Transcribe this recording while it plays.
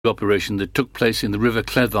operation that took place in the River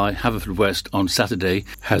Cleddau, Haverfordwest on Saturday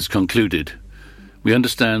has concluded. We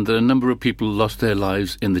understand that a number of people lost their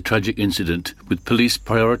lives in the tragic incident, with police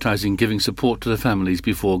prioritising giving support to the families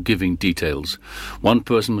before giving details. One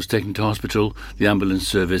person was taken to hospital, the ambulance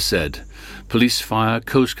service said. Police, fire,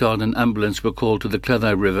 Coast Guard and ambulance were called to the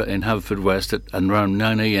Cleddau River in Haverfordwest at around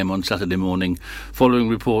 9 a.m. on Saturday morning, following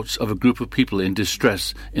reports of a group of people in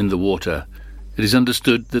distress in the water. It is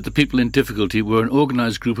understood that the people in difficulty were an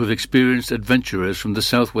organised group of experienced adventurers from the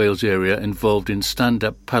South Wales area involved in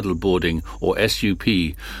stand-up paddleboarding, or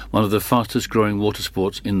SUP, one of the fastest-growing water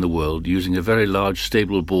sports in the world. Using a very large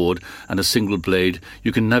stable board and a single blade,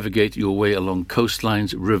 you can navigate your way along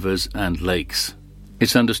coastlines, rivers and lakes.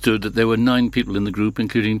 It's understood that there were 9 people in the group,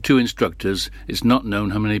 including 2 instructors. It's not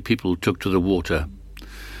known how many people took to the water.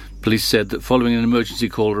 Police said that following an emergency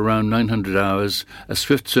call around 900 hours, a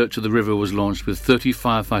swift search of the river was launched with 30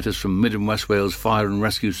 firefighters from Mid and West Wales Fire and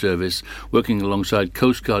Rescue Service working alongside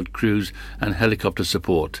Coast Guard crews and helicopter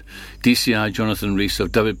support. DCI Jonathan Rees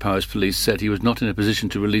of Dyfed-Powys Police said he was not in a position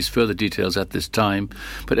to release further details at this time,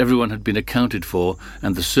 but everyone had been accounted for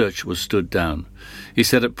and the search was stood down. He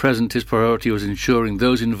said at present his priority was ensuring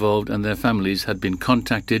those involved and their families had been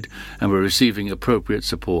contacted and were receiving appropriate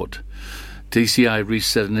support. DCI Rees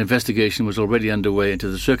said an investigation was already underway into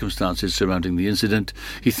the circumstances surrounding the incident.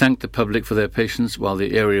 He thanked the public for their patience while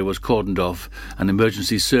the area was cordoned off and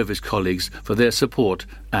emergency service colleagues for their support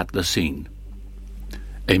at the scene.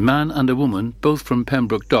 A man and a woman, both from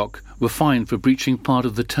Pembroke Dock, were fined for breaching part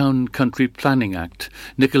of the Town and Country Planning Act.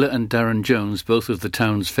 Nicola and Darren Jones, both of the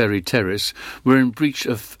town's Ferry Terrace, were in breach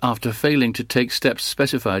after failing to take steps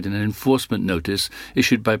specified in an enforcement notice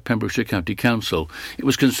issued by Pembrokeshire County Council. It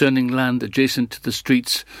was concerning land adjacent to the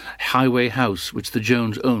street's Highway House, which the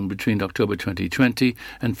Jones owned between October 2020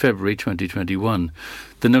 and February 2021.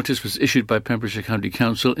 The notice was issued by Pembrokeshire County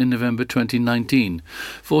Council in November 2019.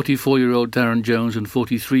 44-year-old Darren Jones and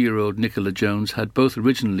 43-year-old Nicola Jones had both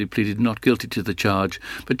originally pleaded not guilty to the charge,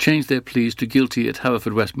 but changed their pleas to guilty at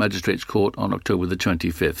Haverfordwest Magistrates Court on October the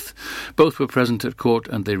 25th. Both were present at court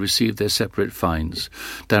and they received their separate fines.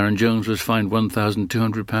 Darren Jones was fined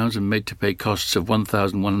 £1,200 and made to pay costs of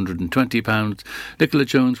 £1,120. Nicola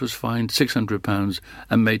Jones was fined £600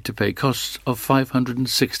 and made to pay costs of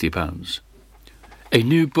 £560. A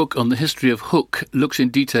new book on the history of Hook looks in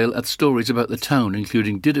detail at stories about the town,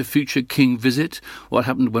 including did a future king visit, what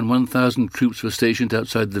happened when 1,000 troops were stationed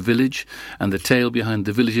outside the village, and the tale behind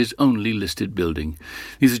the village's only listed building.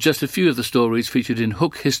 These are just a few of the stories featured in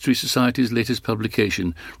Hook History Society's latest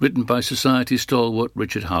publication, written by Society stalwart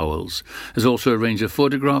Richard Howells. There's also a range of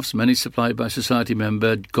photographs, many supplied by Society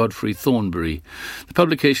member Godfrey Thornbury. The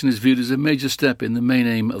publication is viewed as a major step in the main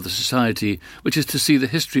aim of the Society, which is to see the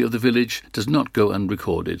history of the village does not go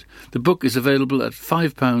unrecorded. The book is available at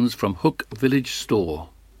 £5 from Hook Village Store.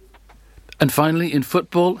 And finally, in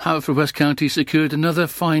football, Haverfordwest County secured another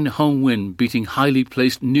fine home win, beating highly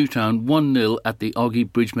placed Newtown 1-0 at the Oggy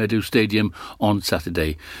Bridgemeadow Stadium on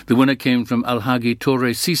Saturday. The winner came from Alhagi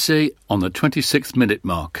Torre Cisse on the 26th minute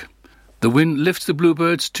mark. The win lifts the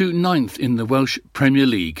Bluebirds to 9th in the Welsh Premier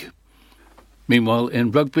League. Meanwhile,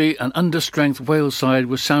 in rugby, an understrength Wales side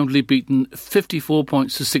was soundly beaten 54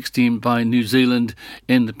 points to 16 by New Zealand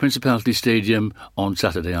in the Principality Stadium on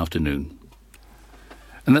Saturday afternoon.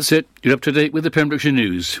 And that's it. You're up to date with the Pembrokeshire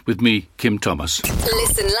News with me, Kim Thomas.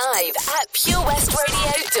 Listen live at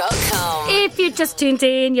purewestradio.com. If you just tuned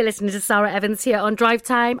in, you're listening to Sara Evans here on Drive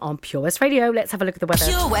Time on Pure West Radio. Let's have a look at the weather.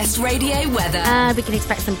 Pure West Radio weather. We can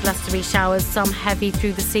expect some blustery showers, some heavy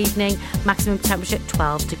through this evening. Maximum temperature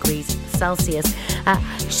 12 degrees Celsius.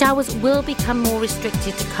 Showers will become more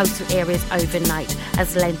restricted to coastal areas overnight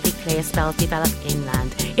as lengthy clear spells develop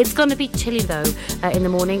inland. It's going to be chilly though in the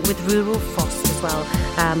morning with rural frost as well.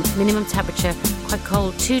 Minimum temperature quite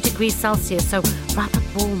cold, 2 degrees Celsius, so wrap up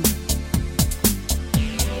warm.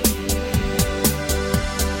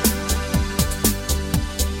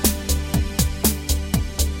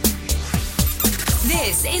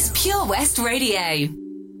 This is Pure West Radio.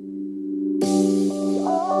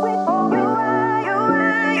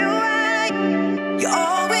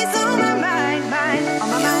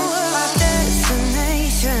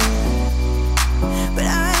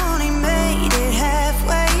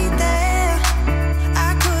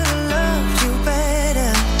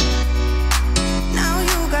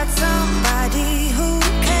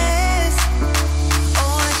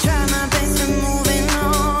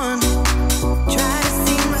 Try to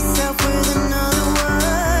see myself with another word.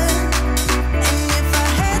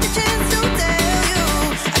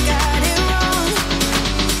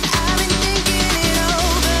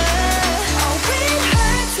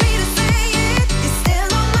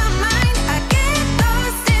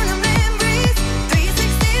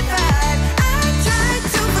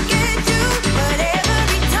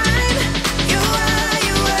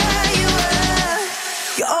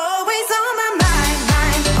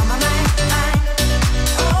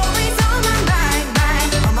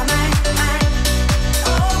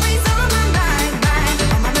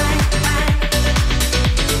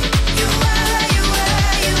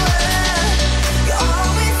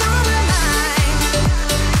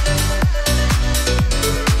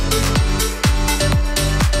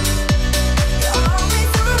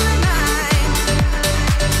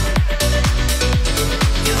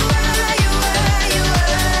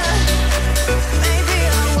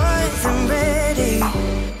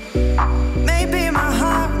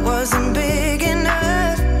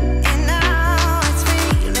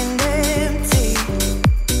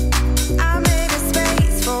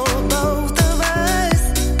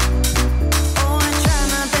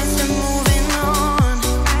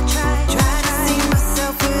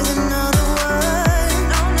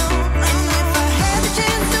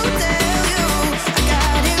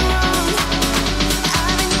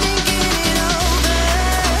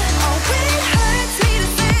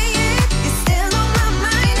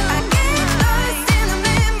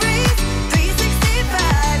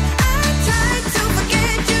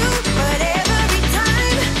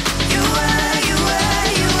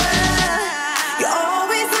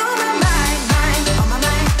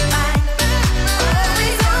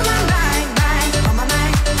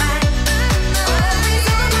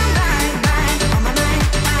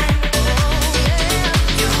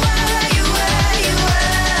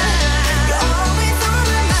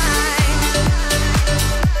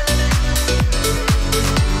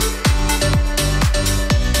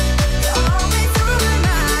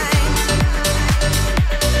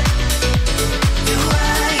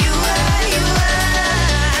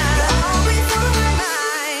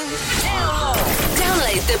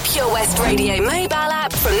 Pure West Radio mobile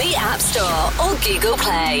app from the App Store or Google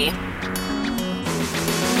Play.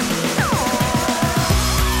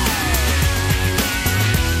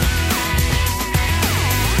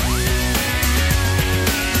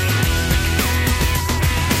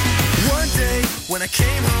 One day when I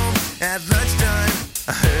came home at lunchtime,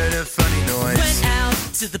 I heard a funny noise. Went out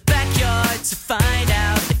to the backyard to find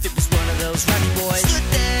out if it was one of those rowdy boys. Stood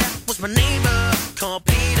there was my neighbor called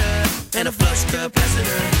Peter and a flush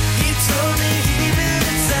capacitor. He told me he built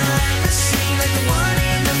a time machine like the one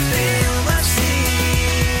in the film I've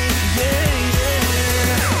seen. Yeah,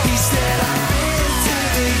 yeah. He said I've been to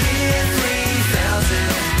the year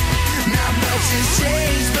 3000. Not much has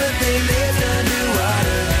changed, but they lived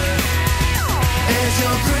underwater. As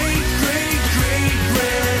your great, great, great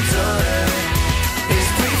granddaughter is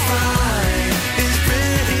pretty fine, is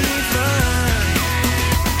pretty fine.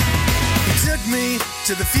 He took me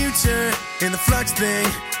to the future in the flux thing,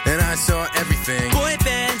 and I saw everything. Boy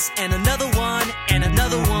bands and another one and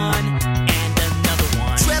another one and another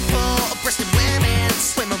one. Triple-breasted women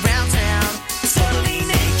swim around town, totally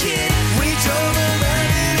naked. We drove around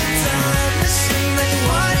in a time machine like the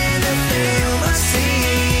one in the film I've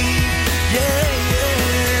seen. Yeah,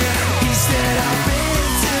 yeah. He said I've been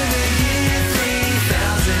to the year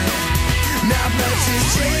 3000. Not much has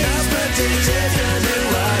changed, but they lived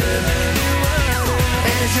underwater.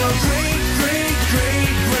 And your great, great, great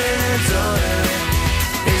granddaughter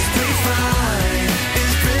is pretty fine,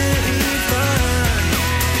 is pretty fine.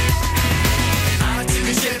 I took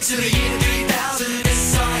a trip to the year 3000.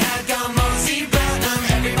 This song had gone mostly platinum.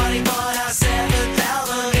 Everybody bought our 7th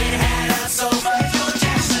album. It had a soul Michael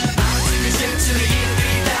Jackson. I took a trip to the year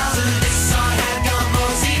 3000. This song had gone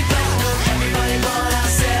mostly platinum. Everybody bought our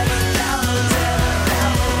 7th album.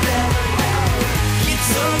 He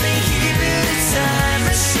told me he built a time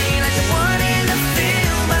machine like the one in the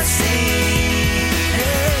film I've seen.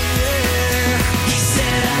 Yeah, yeah. He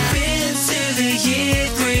said I've been to the year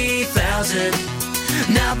 3000.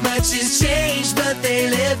 Not much has changed, but they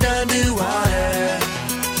lived underwater.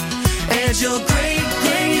 And your great,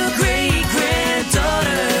 great, great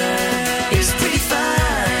granddaughter is pretty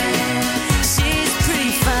fine. She's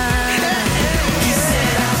pretty fine. He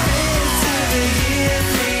said I've been to the year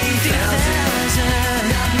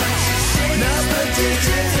 3000. Not much has changed, not much has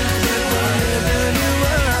changed, underwater.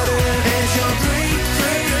 And your great,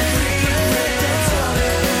 great, great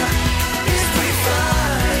granddaughter is pretty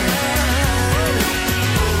fine.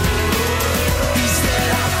 He said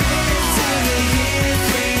I've been to the year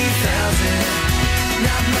 3000.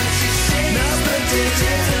 Not much has changed, not much has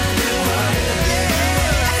changed, underwater.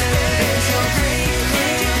 And your great,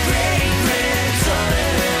 great, great granddaughter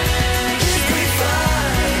is pretty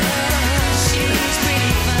fine. She's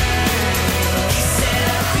pretty fine. He said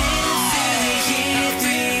I've been to the year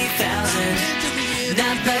 3000.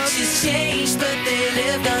 Not much has changed, but they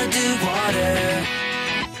lived underwater.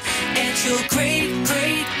 And your great,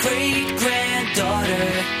 great, great granddaughter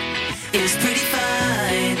is pretty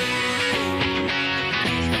fine.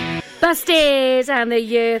 Busted and the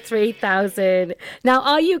year 3000. Now,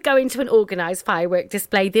 are you going to an organised firework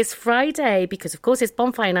display this Friday? Because, of course, it's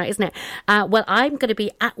bonfire night, isn't it? Well, I'm going to be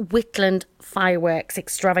at Whitland Fireworks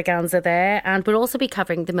Extravaganza there, and we'll also be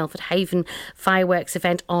covering the Milford Haven Fireworks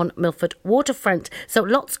event on Milford Waterfront. So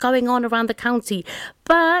lots going on around the county.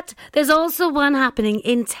 But there's also one happening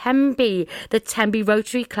in Tenby. The Tenby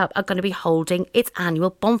Rotary Club are going to be holding its annual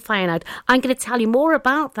bonfire night. I'm going to tell you more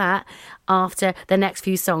about that after the next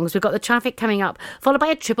few songs. We've got the traffic coming up, followed by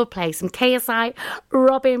a triple play, some KSI,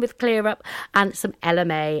 Robin with Clear Up, and some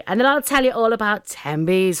LMA. And then I'll tell you all about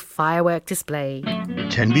Tenby's firework display.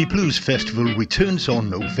 Tenby Blues Festival returns on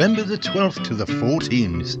November the 12th to the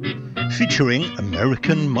 14th, featuring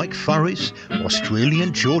American Mike Farris,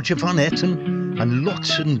 Australian Georgia Van Etten, and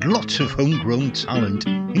lots of homegrown talent,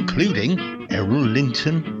 including Errol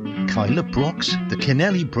Linton, Kyla Brox, the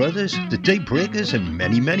Kennelly Brothers, the Daybreakers, and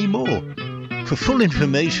many, many more. For full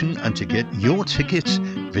information and to get your tickets,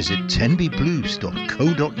 visit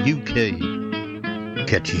tenbyblues.co.uk.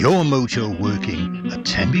 Get your mojo working at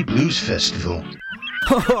Tenby Blues Festival.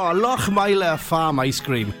 Oh, Lochmeyler Farm Ice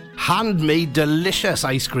Cream. Handmade delicious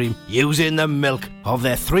ice cream using the milk of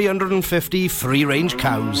their 350 free-range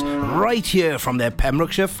cows right here from their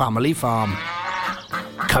Pembrokeshire family farm.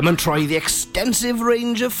 Come and try the extensive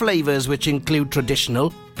range of flavours which include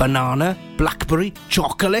traditional, banana, blackberry,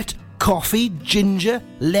 chocolate, coffee, ginger,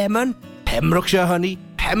 lemon, Pembrokeshire honey,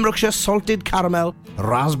 Pembrokeshire salted caramel,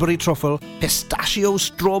 raspberry truffle, pistachio,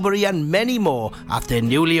 strawberry and many more at their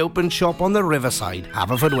newly opened shop on the Riverside,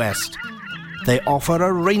 Haverfordwest. They offer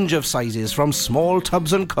a range of sizes from small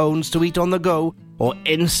tubs and cones to eat on the go or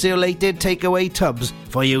insulated takeaway tubs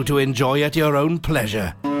for you to enjoy at your own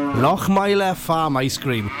pleasure. Lochmeyler Farm Ice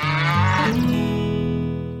Cream.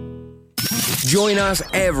 Join us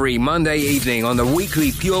every Monday evening on the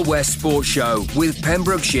weekly Pure West Sports Show with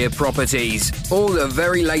Pembrokeshire Properties. All the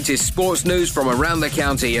very latest sports news from around the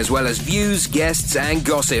county, as well as views, guests and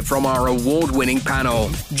gossip from our award-winning panel.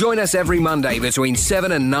 Join us every Monday between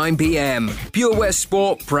 7 and 9 p.m. Pure West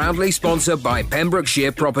Sport, proudly sponsored by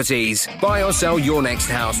Pembrokeshire Properties. Buy or sell your next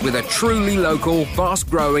house with a truly local,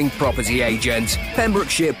 fast-growing property agent.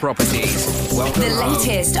 Pembrokeshire Properties. Welcome The home.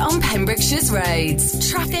 latest on Pembrokeshire's roads,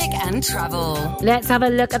 traffic and travel. Let's have a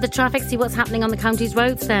look at the traffic, see what's happening on the county's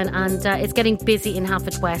roads then. And it's getting busy in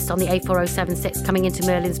Haverfordwest on the A4076 coming into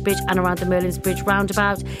Merlin's Bridge and around the Merlin's Bridge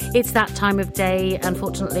roundabout. It's that time of day,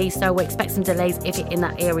 unfortunately, so we expect some delays if you're in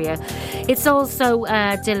that area. It's also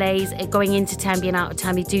delays going into Tenby and out of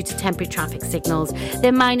Tenby due to temporary traffic signals.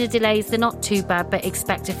 They're minor delays, they're not too bad, but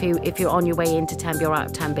expect a few if you're on your way into Tenby or out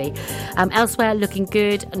of Tenby. Elsewhere, looking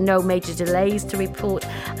good, no major delays to report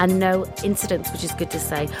and no incidents, which is good to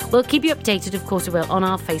say. We'll keep you updated, of course we will, on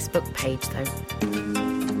our Facebook page though.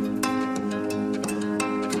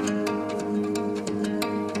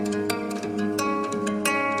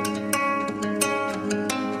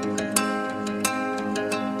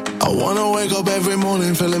 I wanna wake up every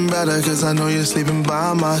morning feeling better, cause I know you're sleeping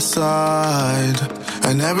by my side.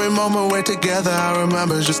 And every moment we're together I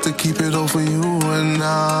remember just to keep it all for you and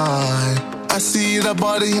I see that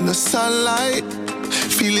body in the sunlight,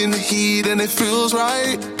 feeling the heat and it feels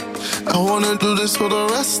right. I wanna do this for the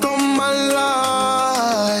rest of my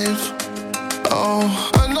life. Oh,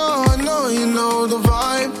 I know, you know the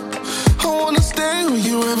vibe. I wanna stay with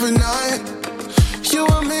you every night. You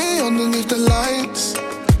and me underneath the lights.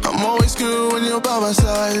 I'm always good when you're by my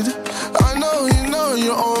side. I know, you know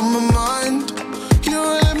you're on my mind. You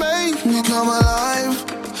really make me come alive.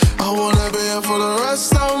 I wanna be here for the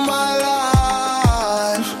rest of my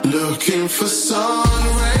life. Looking for sun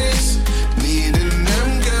rays, needing them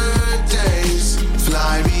good days.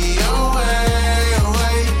 Fly me away,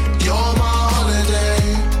 away, you're my holiday.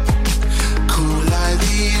 Cool like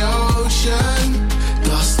the ocean,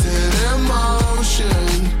 lost in emotion.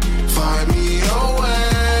 Find me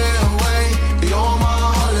away, away, you're my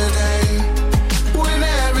holiday.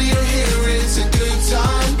 Whenever you're here it's a good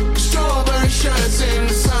time. Strawberry shirts in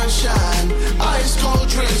the sunshine, ice cold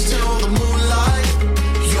drinks till the moonlight.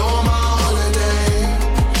 You're my holiday.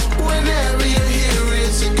 Whenever you're here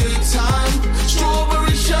it's a good time.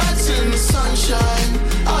 Strawberry shirts in the sunshine,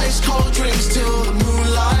 ice cold drinks till the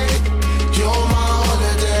moonlight. You're my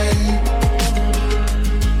holiday.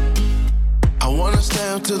 I wanna stay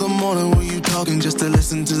up till the morning with you talking, just to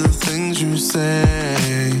listen to the things you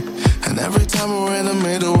say. And every time we're in the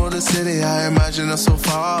middle of the city I imagine us so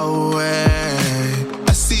far away.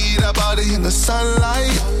 I see that body in the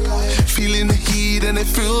sunlight, feeling the heat and it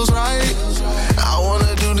feels right. I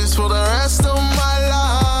wanna do this for the rest of my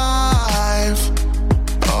life.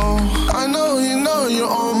 Oh, I know, you know you're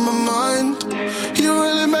on my mind. You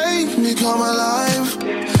really make me come alive.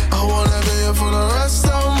 I wanna be here for the rest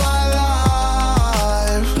of my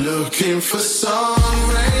life. Looking for sun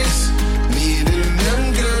rays, needing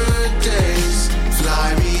them good days. Fly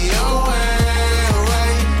me away,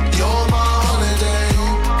 away, you're my holiday.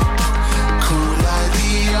 Cool like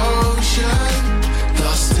the ocean,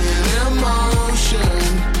 lost in emotion.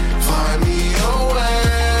 Find me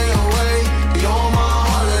away, away, you're my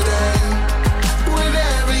holiday.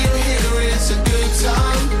 Whenever you're here it's a good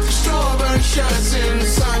time. Strawberry shirts in the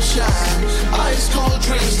sunshine, ice cold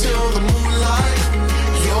drinks till the moonlight.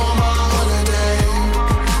 You're my holiday.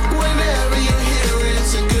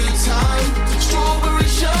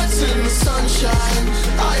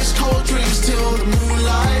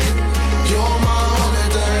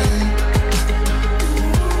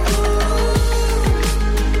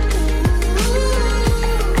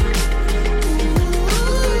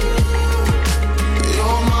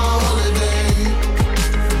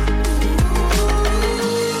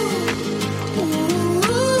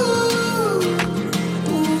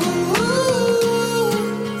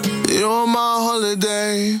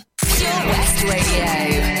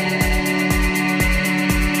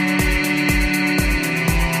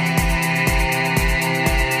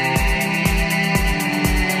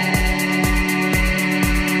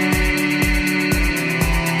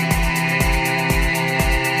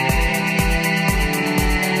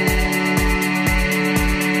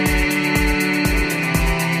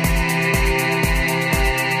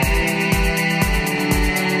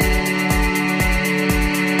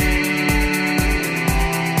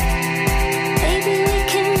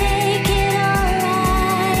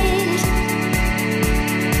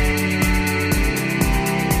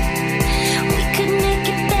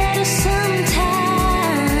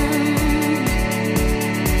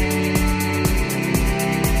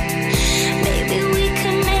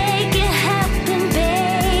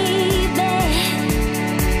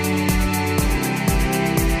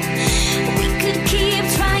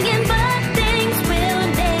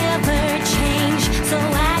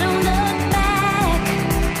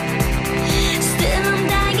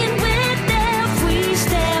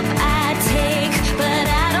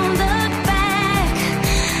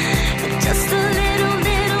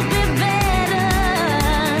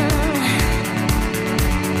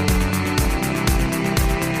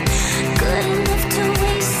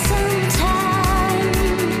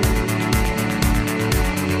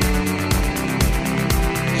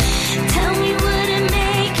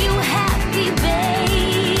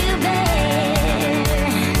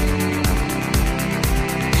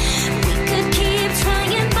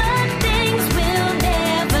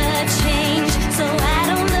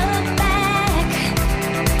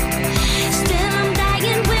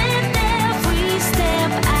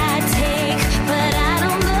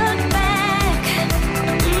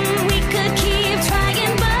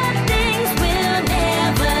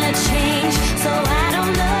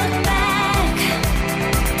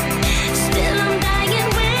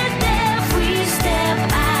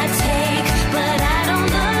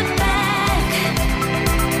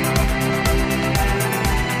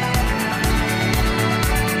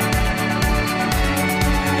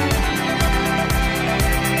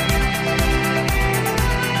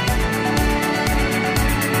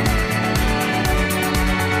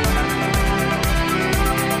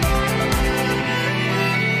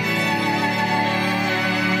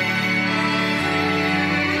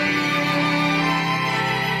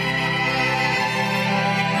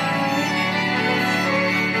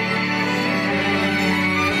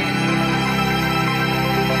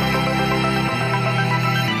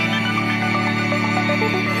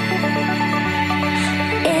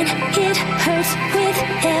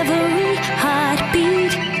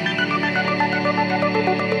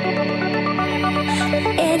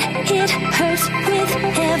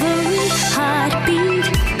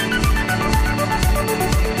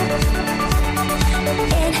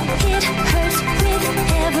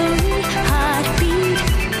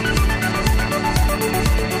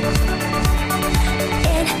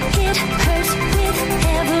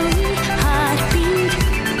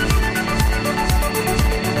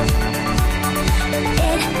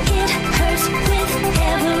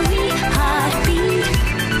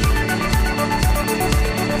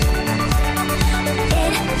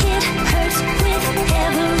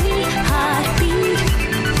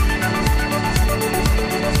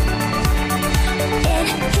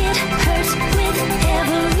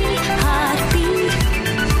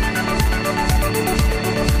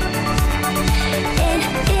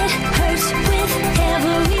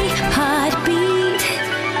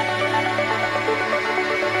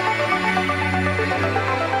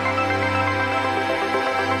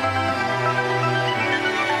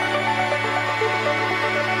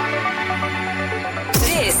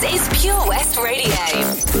 Radio.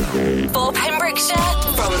 For Pembrokeshire,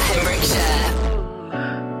 from Pembrokeshire.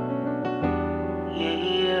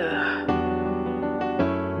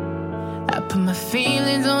 I put my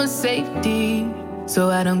feelings on safety, so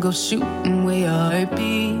I don't go shooting where your heart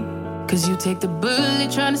be. Cause you take the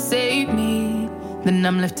bullet trying to save me, then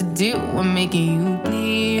I'm left to deal with making you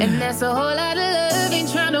bleed. And that's a whole lot of love,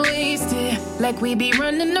 ain't trying to waste it. Like we be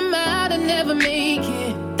running them out and never make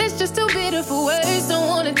it. That's just too bitter for words, don't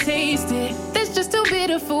wanna taste it. That's just too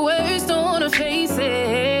bitter for words, don't wanna face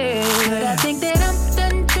it. But I think that I'm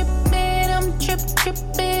done tripping, I'm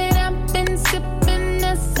tripping. I've been sipping,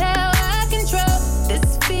 that's how I control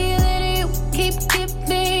this feeling you keep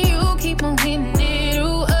giving, you keep on hitting it.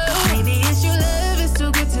 Ooh, oh. Maybe it's your love, it's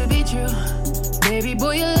too good to be true. Baby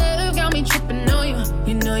boy, your love got me tripping on you.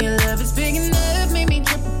 You know your love is big enough, made me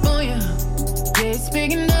trip on you. Yeah, it's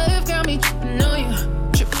big enough, got me tripping on you.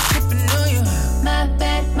 Tripping on you. My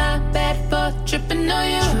bad for tripping on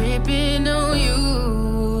you. Tripping on you.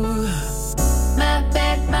 My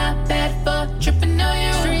bad for tripping on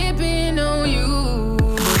you. Tripping on you.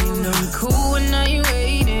 Boy, you know you cool when now you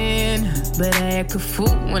waiting, but I act a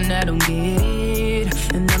fool when I don't get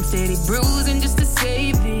it. And I'm steady bruising just to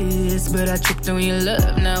save this, but I tripped on your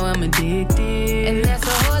love, now I'm addicted. And that's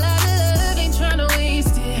a whole lot of love, ain't tryna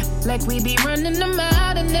waste it. Like we be running them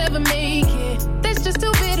out and never make it. That's just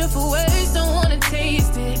too bitter for words, don't wanna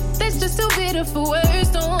taste it. That's just too bitter for words,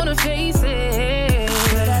 don't wanna face it.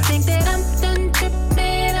 But I think that I'm done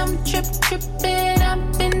tripping, I'm tripping.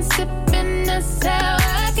 I've been sipping, that's how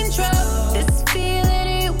I control this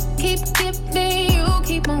feeling you keep giving, you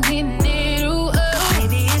keep on hitting it. Ooh, oh.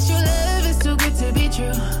 Maybe it's your love, it's too good to be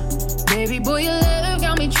true. Baby boy, your love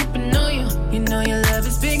got me tripping on you. You know your love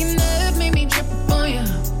is big enough, made me trip on you.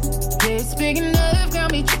 Yeah, it's big enough,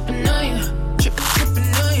 got me tripping on you.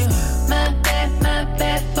 Tripping on you. My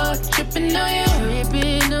bad for tripping on you.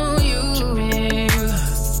 Tripping on you.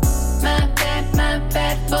 My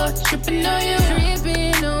bad for tripping on you.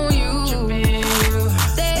 Tripping on you.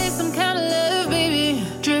 There's some kind of love, baby.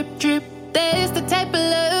 Drip. There's the type of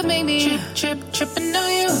love, maybe. Tripping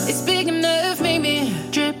on you. It's big enough, maybe.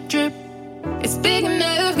 Drip. It's big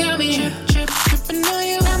enough, got me. Tripping on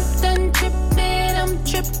you. I'm done tripping, I'm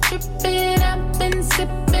tripping. I've been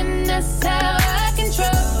sipping, that's how I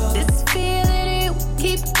control this feeling you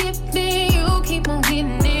keep giving, you keep on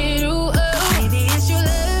hitting it. Ooh, oh. Maybe it's your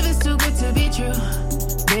love, it's too good to be true.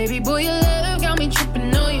 Baby boy, your love got me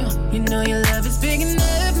tripping on you. You know your love is big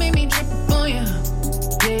enough, made me trip on you.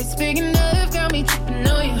 Yeah, it's big enough, got me tripping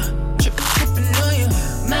on you. Tripping on you.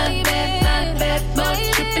 My bad for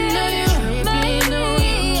tripping on you. Tripping on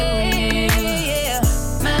you. Yeah.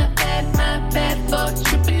 My bad for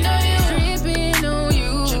tripping on you. Tripping on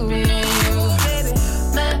you. Baby.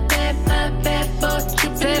 My bad for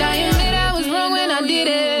tripping on you. Said I admit I was wrong when I did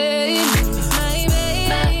it.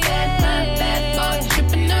 My bad for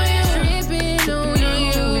tripping on you. Tripping on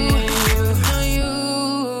you.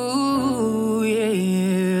 Yeah.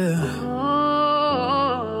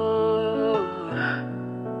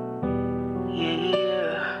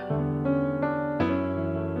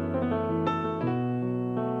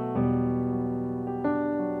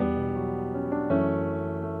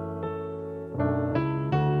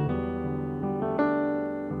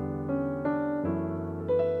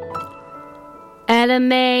 Ella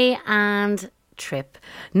May and Trip.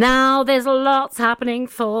 Now there's lots happening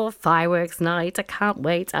for fireworks night. I can't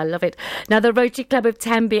wait. I love it. Now the Rotary Club of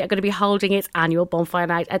Tenby are going to be holding its annual bonfire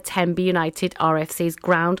night at Tenby United RFC's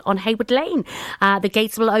ground on Haywood Lane. The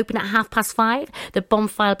gates will open at 5:30. The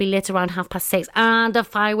bonfire will be lit around 6:30, and a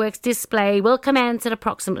fireworks display will commence at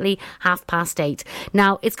approximately 8:30.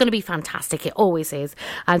 Now it's going to be fantastic. It always is.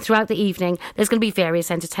 And throughout the evening, there's going to be various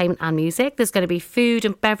entertainment and music. There's going to be food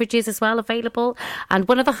and beverages as well available. And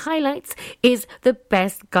one of the highlights is the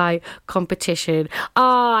best guy competition.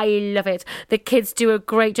 I love it. The kids do a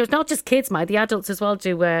great job. Not just kids, the adults as well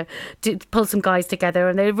do pull some guys together,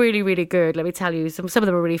 and they're really, really good. Let me tell you, some of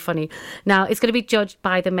them are really funny. Now, it's going to be judged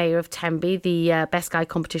by the Mayor of Tenby, the best guy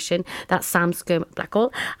competition. That's Sam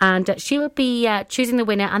Blackall, and she will be choosing the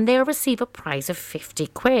winner, and they'll receive a prize of 50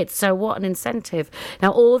 quid. So what an incentive.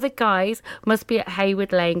 Now, all the guys must be at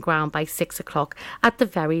Haywood Lane ground by 6 o'clock at the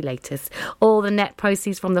very latest. All the net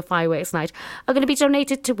proceeds from the fireworks night are going to be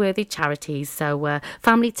donated to worthy charities. So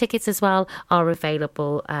family tickets as well are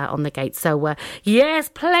available on the gate. So yes,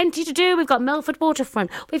 plenty to do. We've got Milford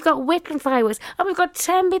Waterfront, we've got Whitland Fireworks, and we've got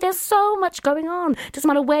Tenby. There's so much going on. Doesn't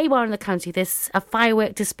matter where you are in the county, there's a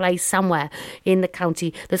firework display somewhere in the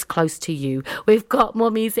county that's close to you. We've got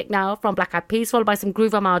more music now from Black Eyed Peas, followed by some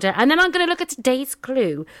Groove Armada, and then I'm going to look at today's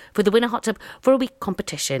clue for the Winner Hot Tub for a week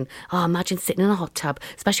competition. Oh, imagine sitting in a hot tub,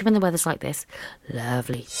 especially when the weather's like this.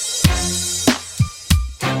 Lovely.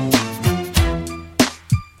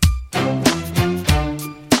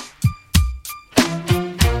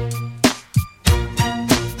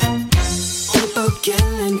 People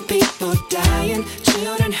killing, people dying,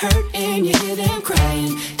 children hurt and you hear them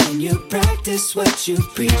crying. Can you practice what you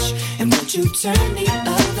preach and would you turn the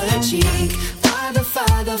other cheek? Father,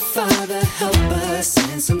 Father, Father, help us,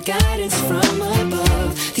 send some guidance from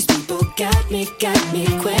above. These people got me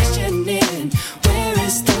questioning, where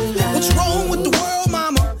is the love? What's wrong with the world,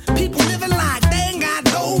 mama? People living like they ain't got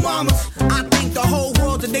no mamas. I think the whole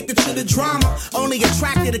world's addicted to the drama, only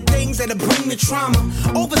attracted to things that'll bring the trauma.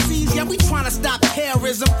 Overseas, yeah, we trying to stop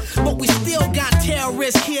terrorism, but we still got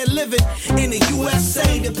terrorists here living in the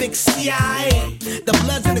USA, the big CIA, the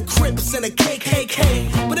Bloods and the Crips and the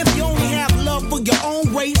KKK. But if you only have love for your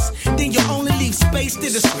own race, then you only leave space to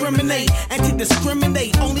discriminate, and to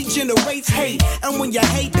discriminate only generates hate. And when you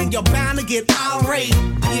hate, then you're bound to get irate.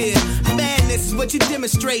 Yeah, madness is what you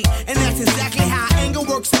demonstrate, and that's exactly how anger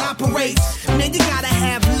works and operates. Man, you gotta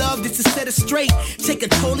have love just to set it straight. Take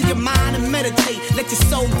control of your mind and meditate. Let your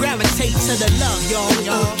soul gravitate to the love, y'all.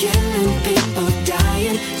 People killing, people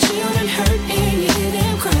dying, children hurt and you hear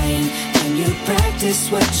them crying. Can you practice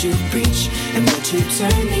what you preach and would you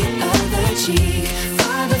turn the other cheek?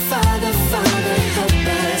 Father, Father, Father, help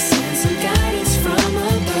us, send some guidance from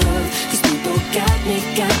above. These people got me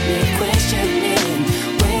questioning,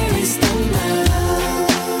 where is the love?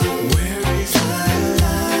 Where is the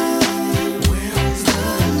love? Where is the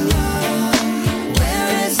love? Where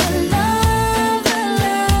is the love?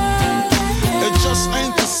 It just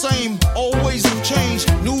ain't the same, always in change.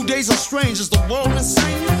 New days are strange, is the world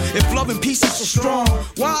insane? If love and peace is so strong,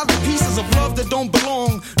 why are the pieces of love that don't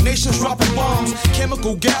belong? Nations dropping bombs,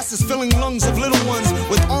 chemical gases filling lungs of little ones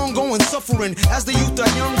with ongoing suffering as the youth are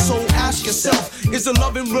young. So ask yourself, is the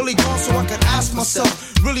loving really gone? So I can ask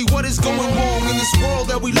myself, really what is going wrong in this world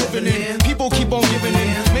that we living in? People keep on giving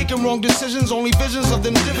in, making wrong decisions, only visions of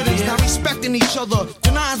them dividends. Not respecting each other,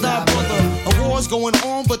 denying thy brother. A war's going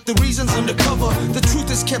on, but the reason's undercover. The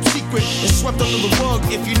truth is kept secret and swept under the rug.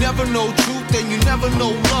 If you never know truth, then you never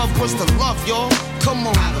know love. What's the love, y'all? Come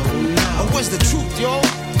on. I don't know. Or where's the truth, y'all?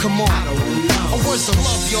 Come on. I don't know. Or where's the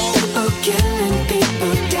love, y'all? People killing,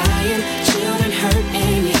 people dying, children hurt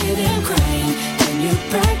and you hear them crying. Can you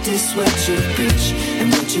practice what you preach and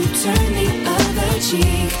would you turn the other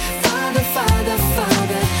cheek? Father, Father,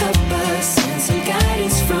 Father, help us, send some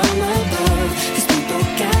guidance from above. These people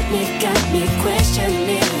got me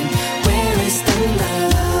questioning, where is the love?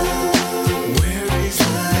 Where is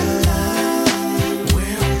the love?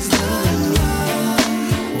 Where is the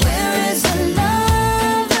love? Where is the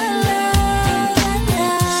love?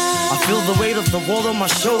 I feel the weight of the world on my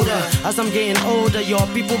shoulder. As I'm getting older, your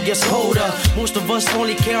people get colder. Most of us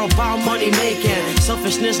only care about money making.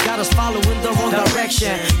 Selfishness got us following the wrong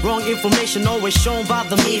direction. Wrong information always shown by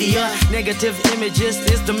the media. Negative images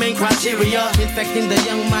is the main criteria. Infecting the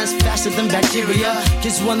young minds faster than bacteria.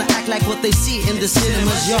 Kids wanna act like what they see in the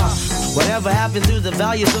cinemas, yeah. Whatever happened to the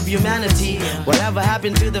values of humanity? Whatever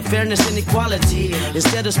happened to the fairness and equality?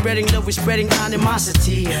 Instead of spreading love, we're spreading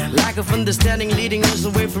animosity. Lack of understanding leading us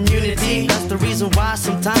away from unity. That's the reason why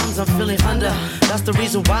sometimes I'm feeling under. That's the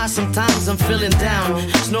reason why sometimes I'm feeling down.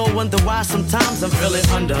 It's no wonder why sometimes I'm feeling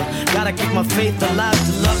under. Gotta keep my faith alive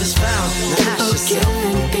till love is found. People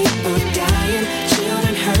killing, people dying,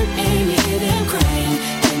 children hurt and you hear them crying.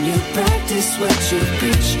 Can you practice what you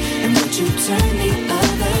preach and would you turn the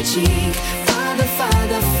other cheek? Father,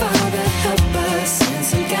 Father, Father, help us, send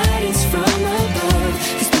some guidance from above.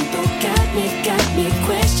 These people got me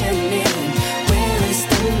questioning, where is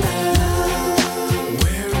the love?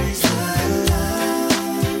 Where is the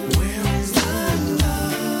love? Where is the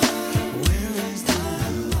love? Where is the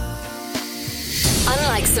love?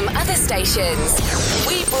 Unlike some other stations,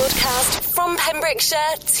 we broadcast from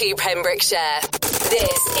Pembrokeshire to Pembrokeshire.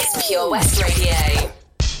 This is Pure West Radio.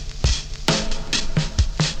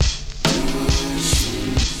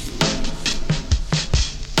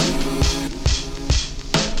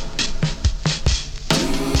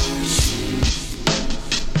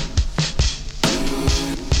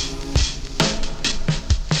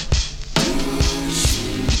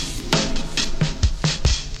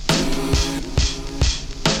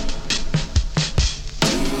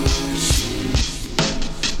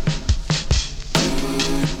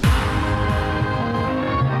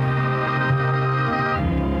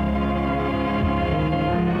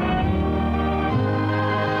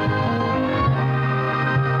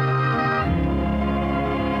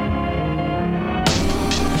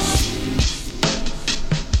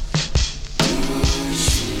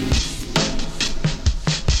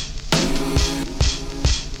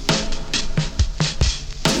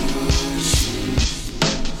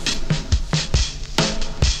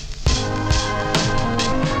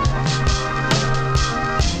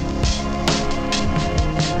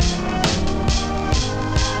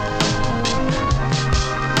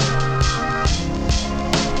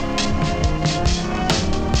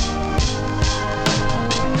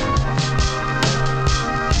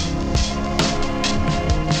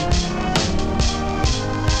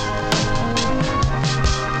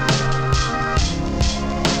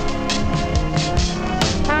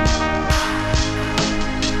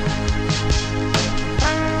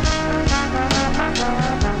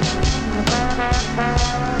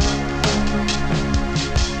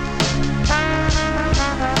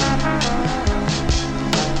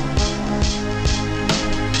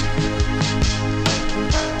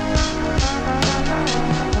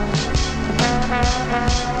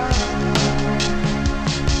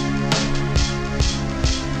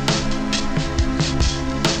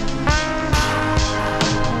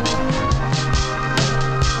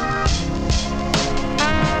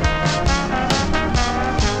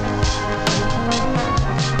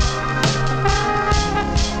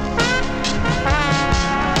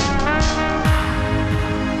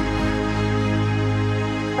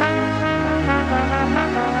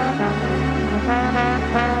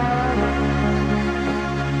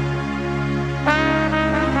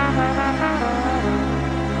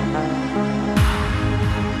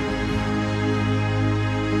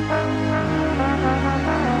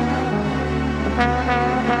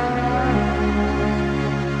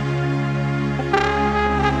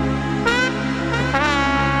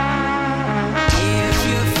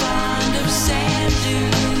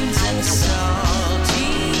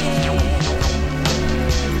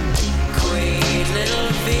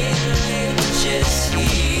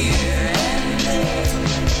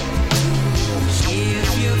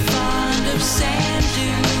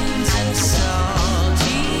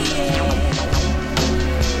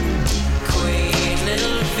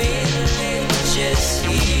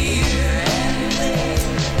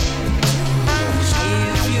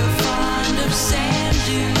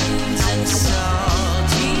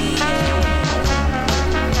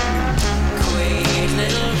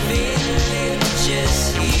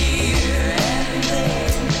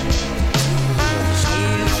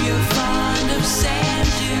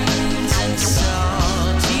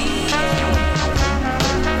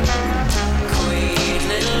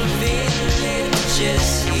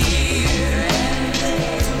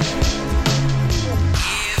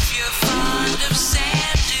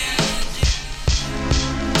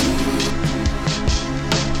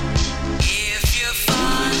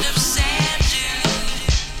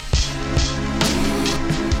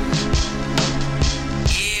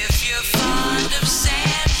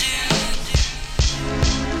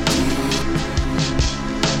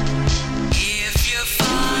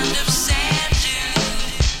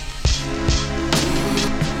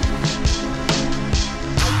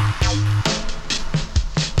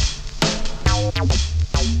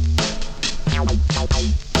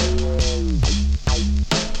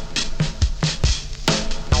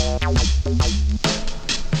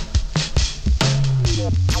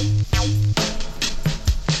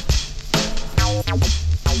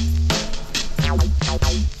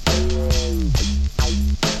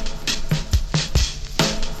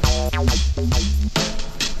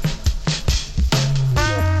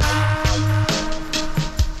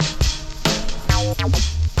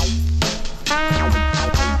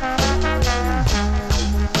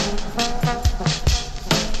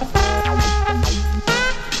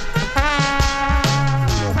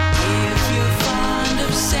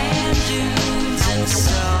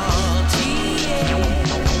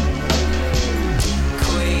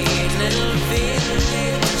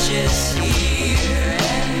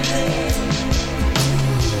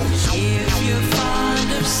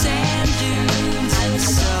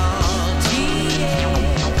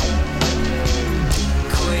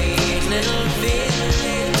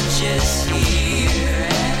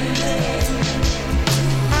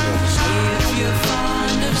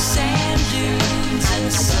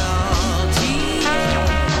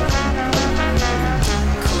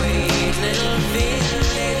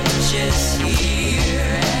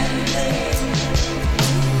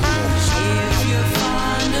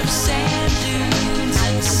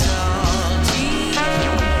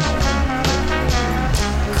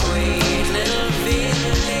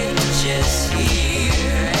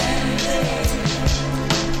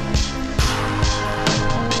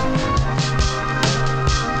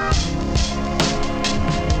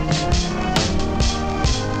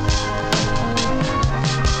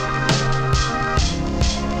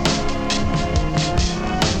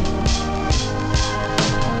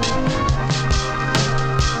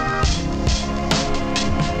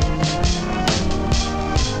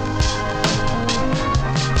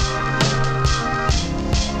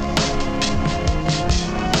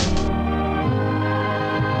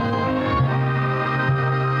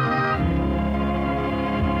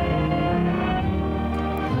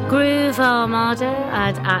 Groove Armada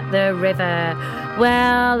and At the River.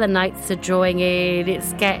 Well, the nights are drawing in,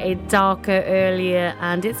 it's getting darker earlier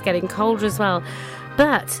and it's getting colder as well.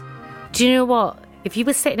 But do you know what? If you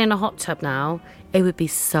were sitting in a hot tub now, it would be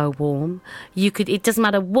so warm. It doesn't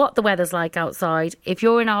matter what the weather's like outside. If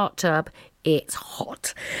you're in a hot tub, it's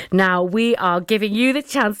hot. Now, we are giving you the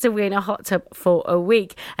chance to win a hot tub for a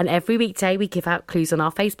week. And every weekday, we give out clues on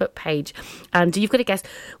our Facebook page. And you've got to guess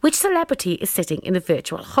which celebrity is sitting in the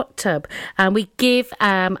virtual hot tub. And we give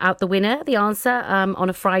out the winner, the answer, on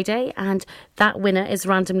a Friday. And that winner is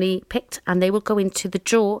randomly picked. And they will go into the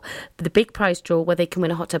draw, the big prize draw, where they can win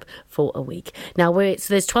a hot tub for a week. Now, so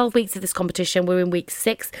there's 12 weeks of this competition. We're in week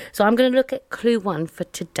 6. So I'm going to look at clue 1 for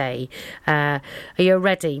today. Are you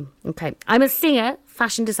ready? Okay. I'm a singer,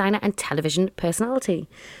 fashion designer and television personality.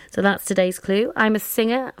 So that's today's clue. I'm a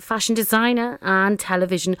singer, fashion designer and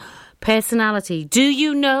television personality. Do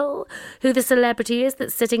you know who the celebrity is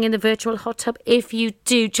that's sitting in the virtual hot tub? If you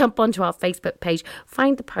do, jump onto our Facebook page,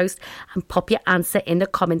 find the post and pop your answer in the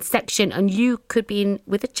comments section, and you could be in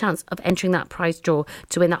with a chance of entering that prize draw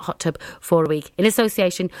to win that hot tub for a week in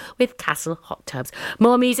association with Castle Hot Tubs.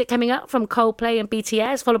 More music coming up from Coldplay and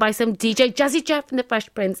BTS, followed by some DJ Jazzy Jeff and the Fresh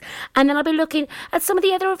Prince, and then I'll be looking at some of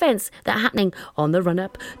the other events that are happening on the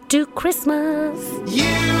run-up to Christmas. You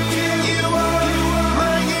are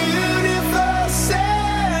my universe,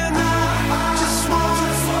 and I just want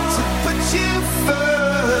to put you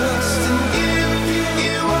first. And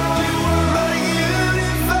you are my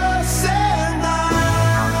universe, and I.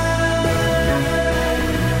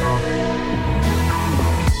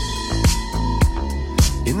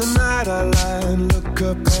 In the night I lie and look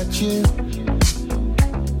up at you.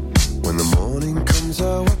 When the morning comes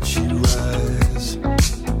I watch you rise.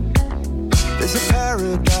 There's a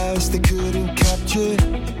paradise they couldn't capture,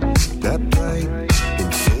 that bright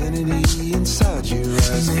infinity inside your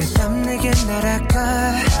eyes. 매일 밤 내게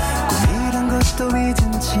날아가 꿈이란 것도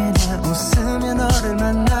잊은 채 나 웃으며 너를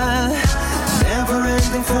만나. Never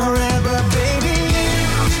ending forever baby.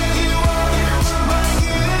 You are my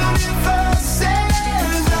universe,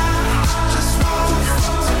 and I just want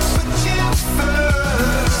to put you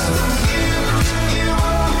first. You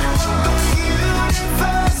are my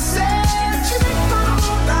universe, and you make my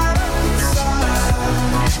whole life inside.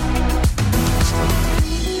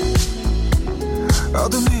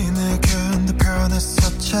 어둠이 내겐 더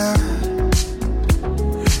변했었지.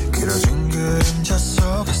 길어진 그림자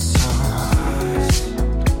속에서.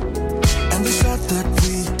 And you said that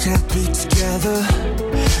we can't be together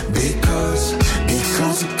because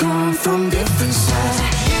we're gone from different sides.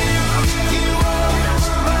 You are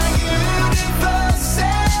my universe,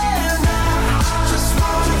 and I just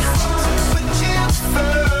want to put you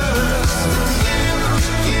first.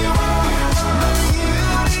 You are my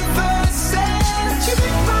universe, and you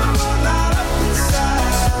make my whole life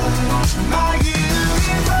inside. My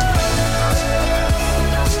universe,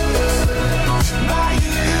 my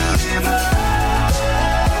universe,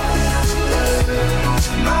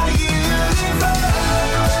 my universe.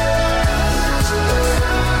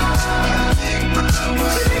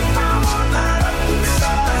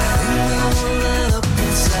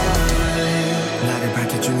 나를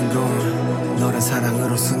밝혀주는 건 너란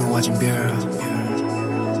사랑으로 수놓아진 별.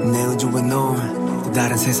 내 우주와 넌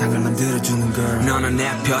다른 세상을 만들어주는 걸. 너는 내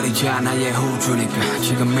별이자 나의 호주니까.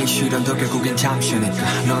 지금의 시련도 결국엔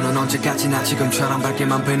잠시니까. 너는 언제까지나 지금처럼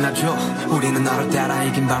밝게만 빛나줘. 우리는 너를 따라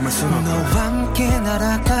이긴 밤을 수놓고 너와 함께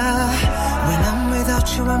날아가. When I'm without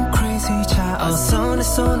you I'm crazy. 자 어서 내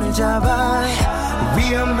손을 잡아.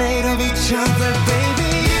 We are made of each other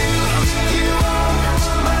baby. You are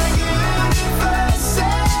my universe,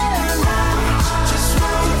 and I just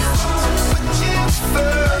want to put you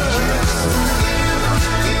first.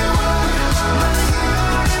 You are my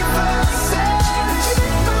universe, and you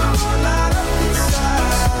make my whole life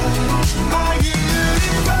inside. My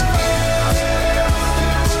universe,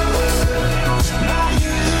 my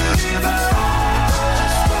universe, my universe.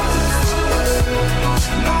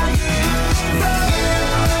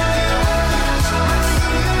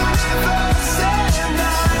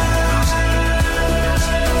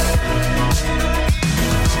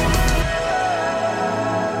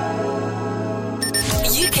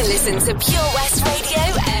 You can listen to Pure West Radio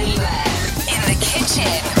anywhere. In the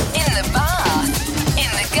kitchen, in the bath,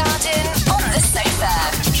 in the garden, on the sofa,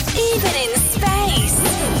 even in space.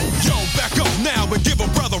 Yo, back up now and give a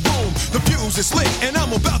brother room. The fuse is lit and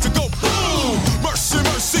I'm about to go boom. Mercy,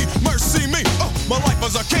 mercy, mercy me. Oh, my life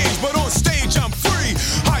as a cage, but on stage I'm free.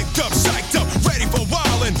 Hyped up, psyched up, ready for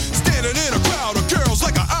wildin'. Standing in a crowd of girls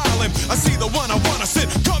like an island. I see the one I wanna sit.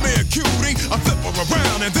 Come here, cutie. I flip her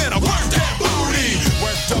around and then I work that booty.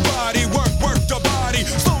 Work the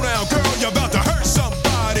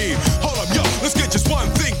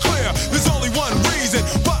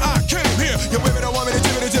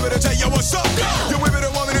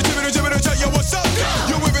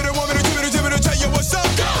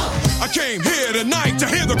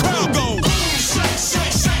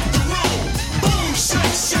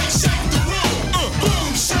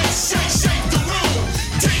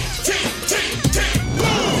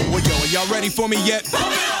ready for me yet?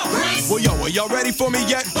 Well, yo, are y'all ready for me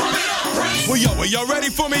yet? Well, yo, are y'all ready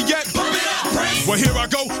for me yet? Well, here I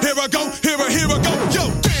go, here I go, here I go. Yo,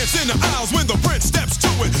 dance in the aisles when the prince steps to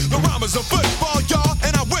it. The rhyme is a football, y'all,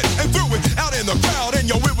 and I went and threw it out in the crowd, and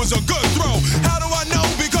yo, it was a good throw. How do I know?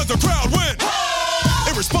 Because the crowd went.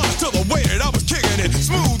 In response to the way that I was kicking it,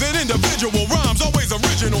 smooth and individual rhymes, always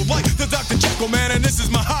original, like the Dr. Jekyll man, and this is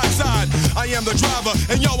my high side. I am the driver,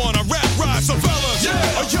 and y'all on a rap ride. So fellas,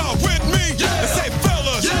 are y'all with me? And say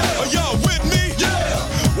fellas, are y'all with me?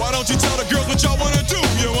 Why don't you tell the girls what y'all wanna do?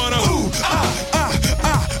 You wanna ooh,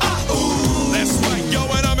 ooh. That's right, yo,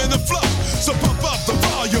 and I'm in the flow. So pump up the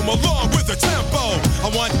volume along with the tempo.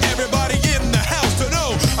 I want everybody in the house to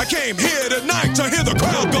know I came here tonight to hear the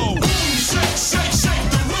crowd go. Boom, shake, shake, shake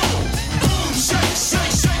the room. Boom, shake,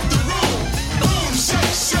 shake, shake the room. Boom,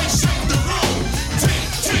 shake, shake, shake the room. Tick,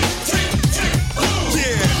 tick, tick, tick, boom.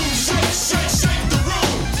 Yeah. Boom, shake, shake, shake the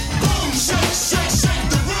room. Boom, shake, shake, shake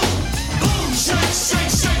the room. Boom, shake, shake,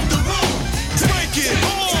 shake the room. Break it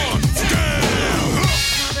on down.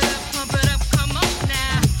 Pump it up, come on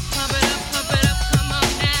now. Pump it up, come on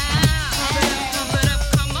now. Pump it up,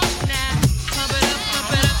 come on now. Pump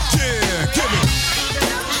it up. Yeah, give it.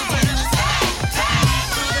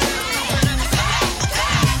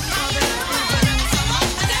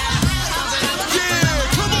 Yeah,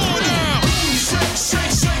 come on now. Boom, shake,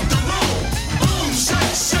 shake, shake the room. Boom,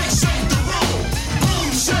 shake, shake, shake the room.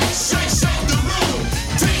 Boom, shake, shake, shake the room.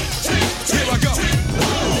 Tick, tick, tick. Here I go.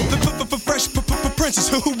 The fresh prince is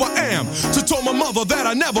who I am. So told my mother that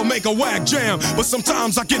I never make a whack jam. But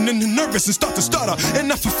sometimes I get nervous and start to stutter,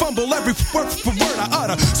 and I fumble every word I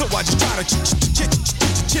utter. So I just try to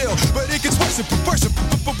chill, but it gets worse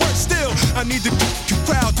still. I need the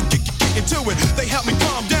crowd to get into it. They help me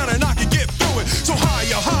calm down and I can get through it. So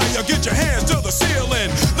higher, get your hands to the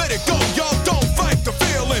ceiling. Let it go, y'all, don't fight the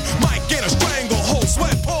feeling. Might get a stranglehold,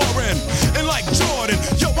 sweat pouring. And like Jordan,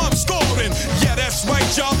 yo, I'm scoring. Yeah, that's right,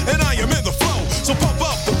 y'all, and I am in the flow. So pump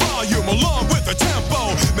up the volume along with the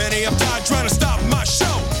tempo. Many have died trying to stop my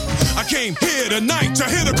show. I came here tonight to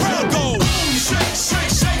hear the crowd go. Boom, shake, shake,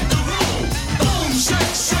 shake the room. Boom,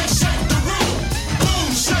 shake, shake, shake the room.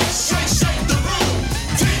 Boom, shake, shake, shake the room.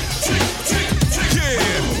 Tick, tick, tick, tick. Yeah.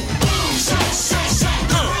 Boom, shake, shake, shake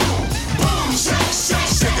the room. Boom, shake, shake,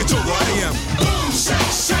 shake it to where I am. Boom,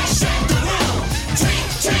 shake, shake, shake the room. Tick,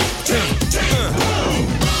 tick, tick, tick. Boom,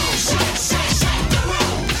 shake, shake, shake the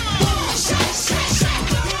room. Boom, shake, shake, shake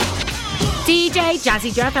the room. DJ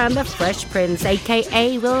Jazzy Jeff and the Fresh Prince,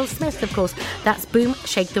 aka Will Smith, of course. That's Boom,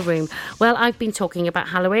 Shake the Room. Well, I've been talking about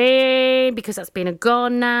Halloween because that's been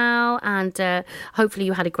gone now, and hopefully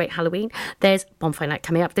you had a great Halloween. There's Bonfire Night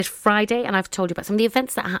coming up this Friday, and I've told you about some of the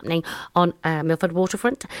events that are happening on Milford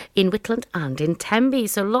Waterfront, in Whitland and in Tenby.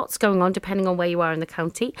 So lots going on depending on where you are in the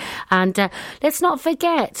county. And let's not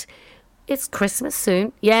forget, it's Christmas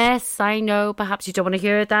soon. Yes, I know, perhaps you don't want to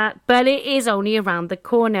hear that, but it is only around the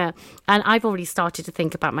corner. And I've already started to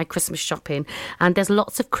think about my Christmas shopping. And there's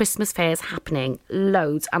lots of Christmas fairs happening,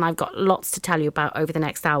 loads. And I've got lots to tell you about over the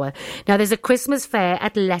next hour. Now, there's a Christmas fair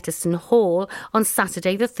at Letterston Hall on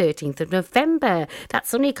Saturday, the 13th of November.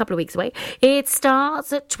 That's only a couple of weeks away. It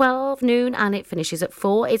starts at 12 noon and it finishes at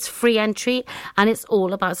 4. It's free entry and it's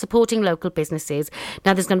all about supporting local businesses.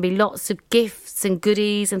 Now, there's going to be lots of gifts and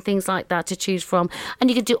goodies and things like that to choose from,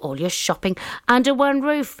 and you can do all your shopping under one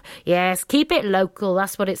roof. Yes, keep it local,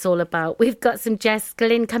 that's what it's all about. We've got some Jess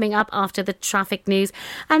Glynn coming up after the traffic news,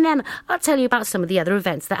 and then I'll tell you about some of the other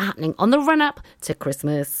events that are happening on the run-up to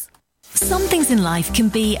Christmas. Some things in life can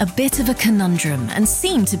be a bit of a conundrum and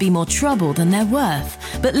seem to be more trouble than they're worth,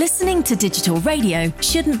 but listening to digital radio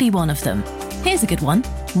shouldn't be one of them. Here's a good one.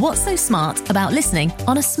 What's so smart about listening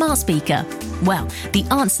on a smart speaker? Well, the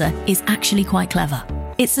answer is actually quite clever.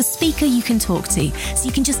 It's a speaker you can talk to, so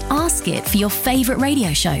you can just ask it for your favourite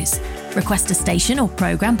radio shows. Request a station or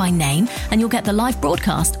programme by name and you'll get the live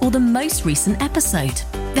broadcast or the most recent episode.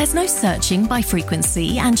 There's no searching by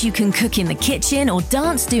frequency, and you can cook in the kitchen or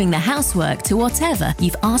dance doing the housework to whatever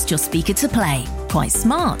you've asked your speaker to play. Quite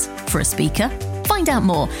smart for a speaker. Find out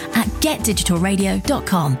more at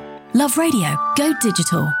getdigitalradio.com. Love radio. Go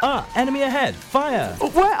digital. Ah, enemy ahead. Fire. Oh,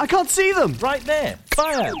 where? I can't see them. Right there.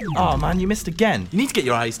 Fire. Oh, man, you missed again. You need to get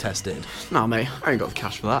your eyes tested. Nah, mate, I ain't got the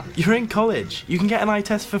cash for that. You're in college. You can get an eye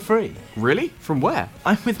test for free. Really? From where?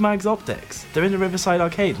 I'm with Mags Optics. They're in the Riverside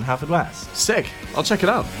Arcade in Haverfordwest. Sick. I'll check it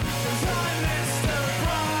out.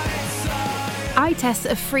 Eye tests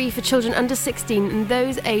are free for children under 16 and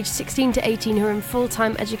those aged 16 to 18 who are in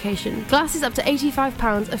full-time education. Glasses up to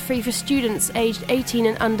 £85 are free for students aged 18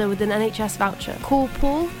 and under with an NHS voucher. Call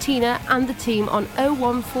Paul, Tina and the team on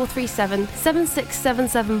 01437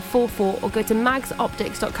 767744 or go to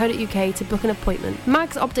magsoptics.co.uk to book an appointment.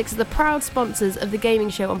 Mags Optics are the proud sponsors of the gaming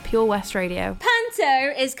show on Pure West Radio.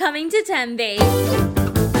 Panto is coming to Tenby.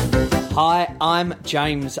 Hi, I'm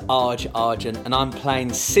James Argent and I'm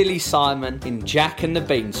playing Silly Simon in Jack and the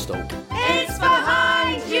Beanstalk. It's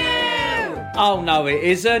behind you! Oh no it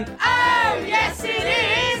isn't. Oh yes it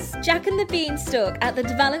is! Jack and the Beanstalk at the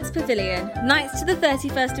De Valence Pavilion, nights to the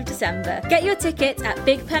 31st of December. Get your tickets at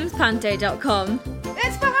bigpemspanto.com.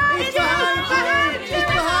 It's behind you! It's behind you!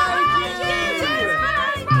 It's behind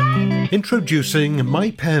you! Introducing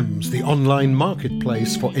My Pems, the online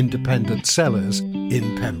marketplace for independent sellers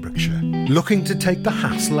in Pembrokeshire. Looking to take the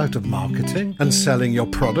hassle out of marketing and selling your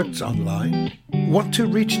products online? Want to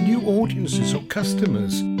reach new audiences or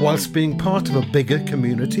customers whilst being part of a bigger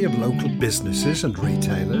community of local businesses and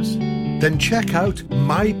retailers? Then check out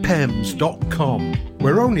mypems.com.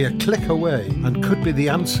 We're only a click away and could be the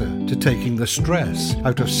answer to taking the stress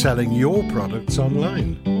out of selling your products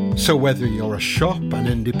online. So whether you're a shop, an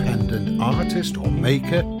independent artist or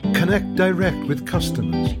maker, connect direct with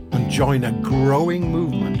customers and join a growing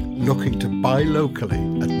movement looking to buy locally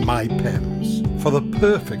at MyPems. For the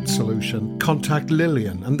perfect solution, contact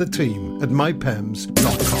Lillian and the team at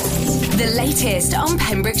mypems.com. The latest on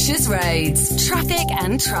Pembrokeshire's roads, traffic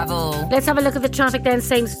and travel. Let's have a look at the traffic then.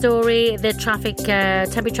 Same story. The traffic,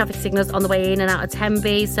 Tenby traffic signals on the way in and out of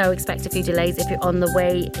Tenby, so expect a few delays if you're on the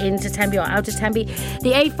way into Tenby or out of Tenby.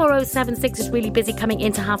 The A4076 is really busy coming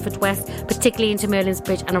into Haverfordwest, particularly into Merlin's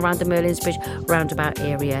Bridge and around the Merlin's Bridge roundabout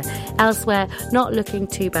area. Elsewhere, not looking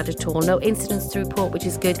too bad at all. No incidents to report, which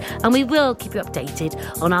is good, and we will keep you updated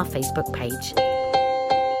on our Facebook page.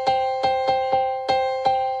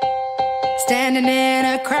 Standing in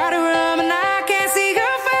a crowded room and I can't see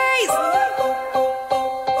your face.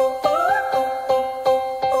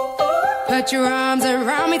 Put your arms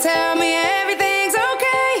around me, tell me everything's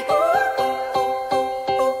okay.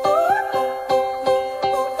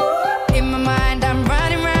 In my mind I'm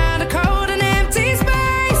running round a cold and empty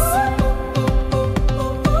space.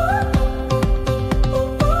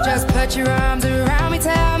 Just put your arms around me,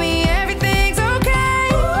 tell me everything's okay.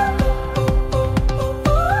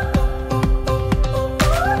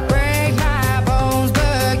 Break my bones,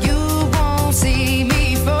 but you won't see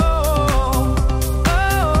me fall.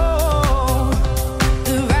 Oh,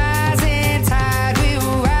 the rising tide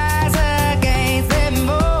will rise against them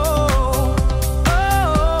all.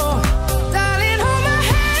 Oh, darling, hold my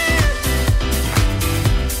hand.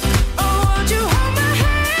 Oh, won't you hold my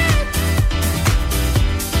hand?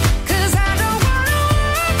 'Cause I don't wanna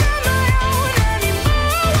walk on my own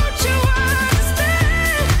anymore. Won't you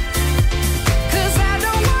understand? 'Cause I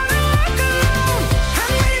don't wanna walk alone.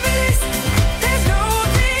 I'm ready for this. There's no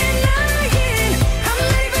denying. I'm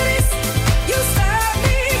ready for this. You stop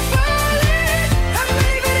me falling. I'm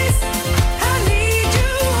ready for this. I need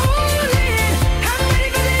you holding. I'm ready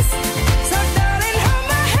for this. So darling, hold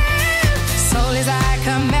my hand. Soul is like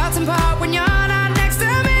a melting pot when you're not next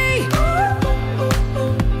to me.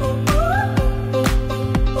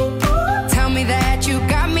 Tell me that you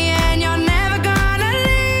got me and you're never gonna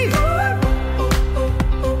leave.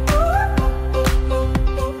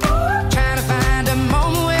 Trying to find a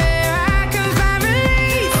moment where I can find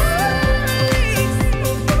relief.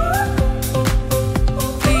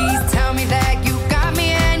 Please tell me that you got me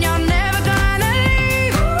and you're never gonna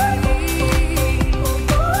leave.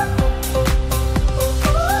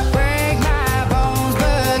 Break my bones,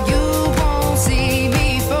 but you won't see me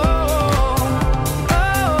fall.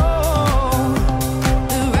 Oh,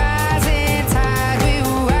 the rising tide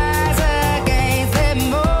will rise against them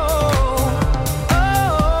all.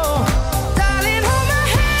 Oh, darling, hold my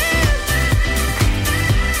hand.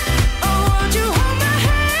 Oh, won't you hold my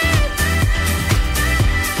hand?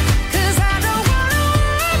 'Cause I don't wanna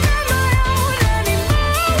walk on my own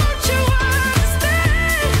anymore. Won't you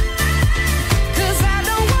understand? 'Cause I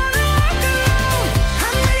don't wanna walk alone.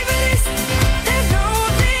 I'm ready for this. There's no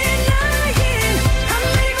denying. I'm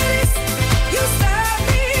ready for this. You stop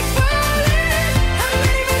me falling. I'm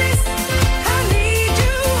ready for this. I need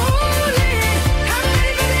you holding. I'm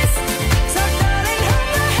ready for this. So darling, hold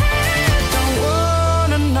my hand. Don't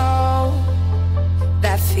wanna know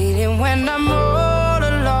that feeling when I'm all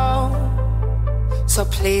alone. So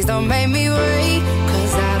please don't make me wait,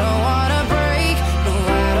 'cause I don't wanna break. No,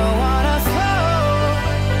 I don't wanna fall.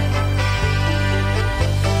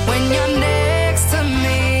 When you're next to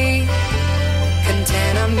me,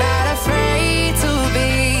 content I'm not afraid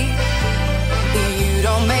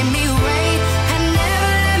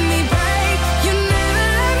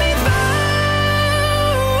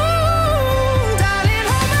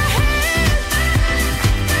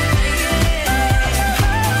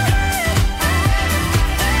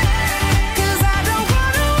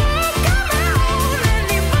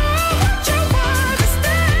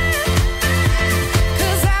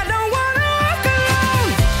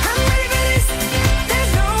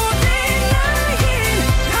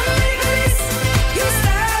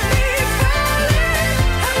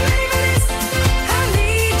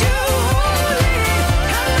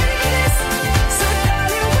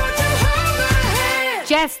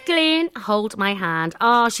Jesslyn, hold my hand.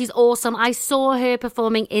 Oh, she's awesome. I saw her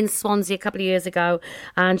performing in Swansea a couple of years ago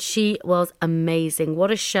and she was amazing.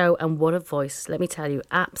 What a show and what a voice. Let me tell you,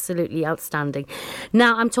 absolutely outstanding.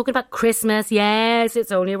 Now, I'm talking about Christmas. Yes,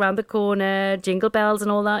 it's only around the corner. Jingle bells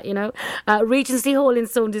and all that, you know. Regency Hall in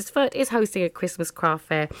Saundersfoot is hosting a Christmas craft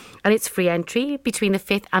fair and it's free entry between the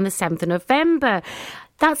 5th and the 7th of November.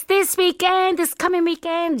 That's this weekend, this coming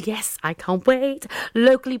weekend. Yes, I can't wait.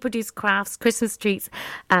 Locally produced crafts, Christmas treats,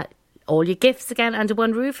 all your gifts again under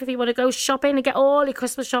one roof if you want to go shopping and get all your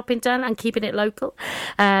Christmas shopping done and keeping it local.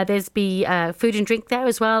 There's food and drink there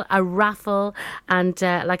as well, a raffle, and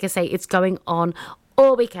like I say, it's going on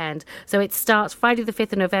all weekend. So it starts Friday the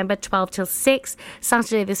 5th of November, 12 till 6,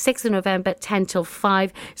 Saturday the 6th of November, 10 till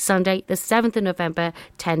 5, Sunday the 7th of November,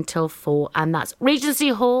 10 till 4, and that's Regency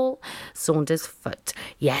Hall, Saundersfoot.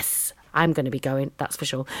 Yes, I'm going to be going, that's for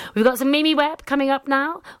sure. We've got some Mimi Webb coming up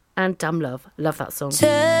now, and Dumb Love. Love that song.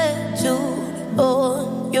 Tattooed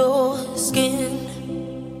on your skin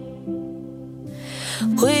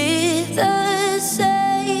with a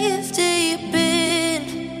safety pin.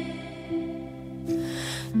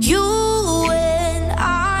 You and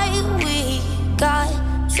I, we got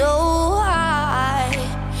so high,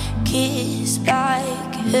 kissed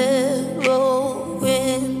like heroin.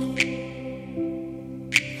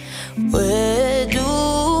 Where do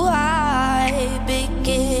I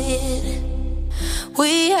begin?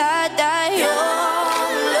 We had that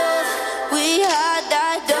young love, we had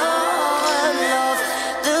that dumb love,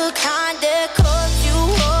 the kind that cut you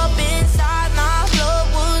up inside my blood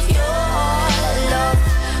was your love.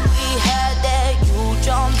 We had that you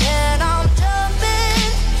jump and I'm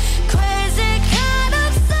jumping, crazy kind of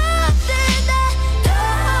something, that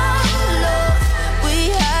dumb love. We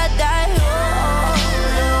had that young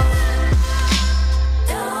love,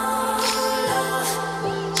 dumb love,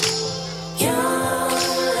 young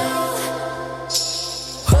love,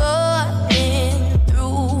 running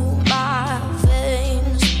through my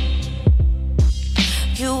veins.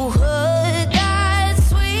 You heard that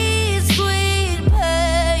sweet, sweet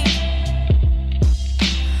pain.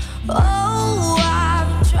 Oh,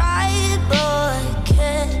 I've tried but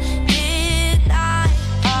can't deny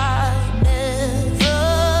I've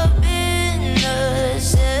never been the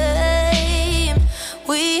same.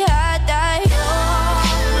 We had that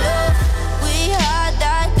young love, we had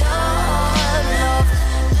that dumb love,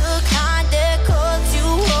 the kind that cuts you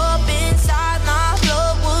up inside my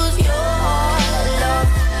blood was your love.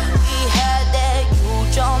 We had that you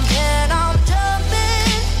jump and I'm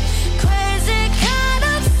jumping, crazy kind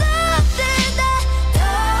of something, that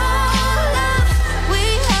dumb love. We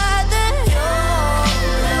had that young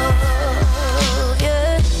love,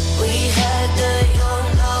 yeah. We had the young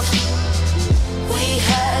love, we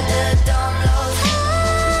had the dumb love,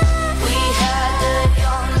 we had the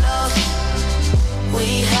young love, we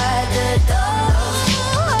had the dumb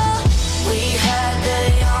love, we had the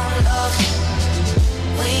young love,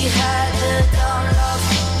 we had the dumb love.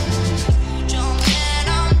 You jump and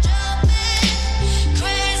I'm jumping,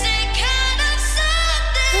 crazy kind of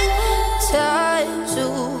something.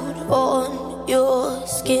 Tattooed on your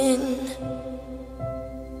skin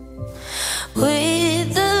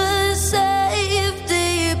with the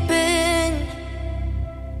safety pin.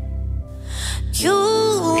 You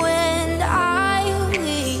and I,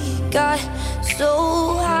 we got so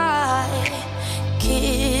high,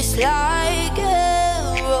 kissed like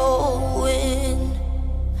heroin.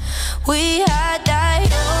 We had that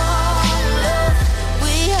young love,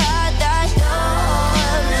 we had that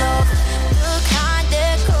dumb love, the kind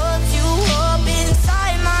that cuts you up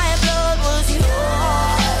inside my blood was your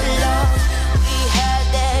love. We had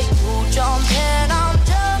that you jump and I'm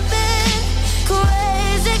jumping,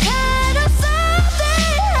 crazy kind of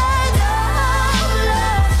something, that dumb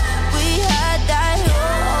love. We had that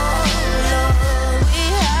young love, we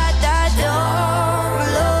had that dumb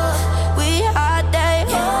love, we had that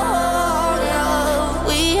young love,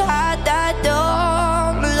 we had that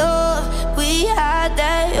dumb love, we had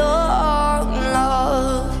that young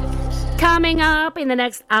love. Coming up in the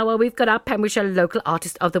next hour, we've got our Pembrokeshire Local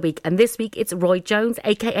Artist of the Week. And this week, it's Roy Jones,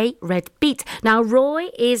 a.k.a. Red Beat. Now, Roy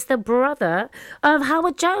is the brother of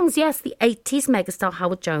Howard Jones. Yes, the 80s megastar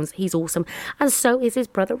Howard Jones. He's awesome. And so is his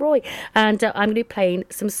brother, Roy. And I'm going to be playing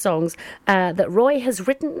some songs that Roy has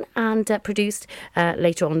written and produced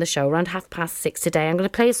later on the show, around 6:30 today. I'm going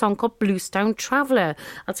to play a song called Bluestone Traveller.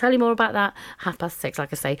 I'll tell you more about that 6:30,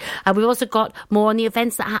 like I say. We've also got more on the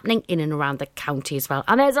events that are happening in and around the county as well.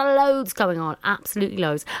 And there's loads going on, absolutely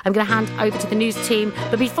loads. I'm going to hand over to the news team,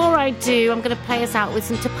 but before I do, I'm going to play us out with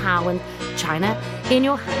some Tapao and China in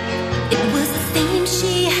Your Hand. It was the theme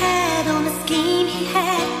she had on the scheme.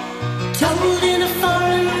 had told in a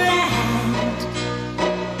foreign land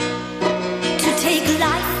to take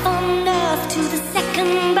life on earth to the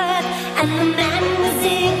second birth, and the man was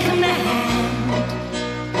in command.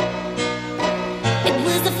 It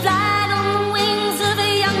was a flight on the wings of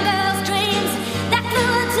a young girl's dreams that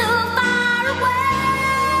flew too far away.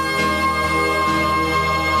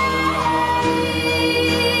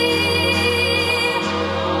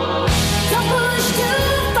 Don't push too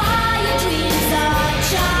far, your dreams are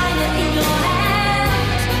China in your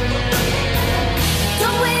hand.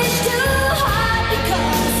 Don't wish too hard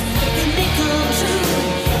because they may come true,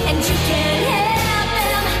 and you can't help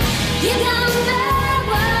them. You don't know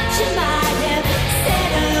what you might have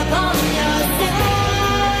set upon yourself.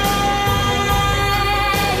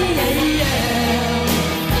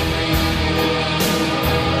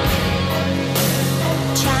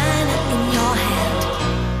 China in your hand.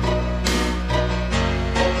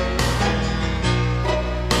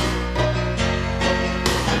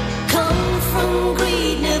 Come from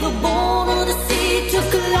greed, never born of the sea,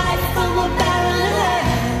 took a life from a barren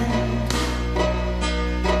land.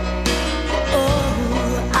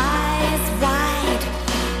 Oh, eyes wide,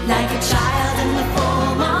 like a child in the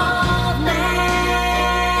form of man.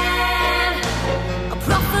 A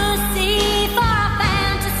prophecy for a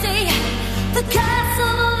fantasy, the curse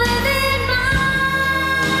of a living mind.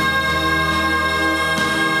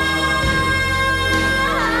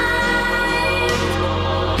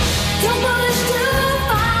 Don't push too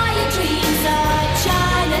far, your dreams are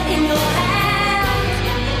China in your hand.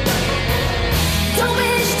 Don't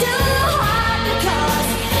wish too hard because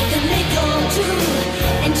they may come true,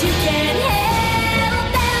 and you can't help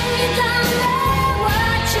them. You don't know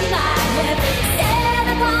what you might have set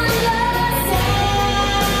upon yourself.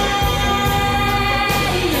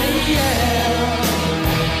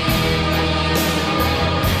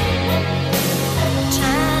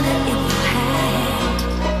 China in your hand.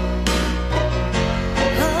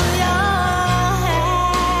 Oh, your hand.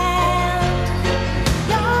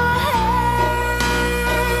 Your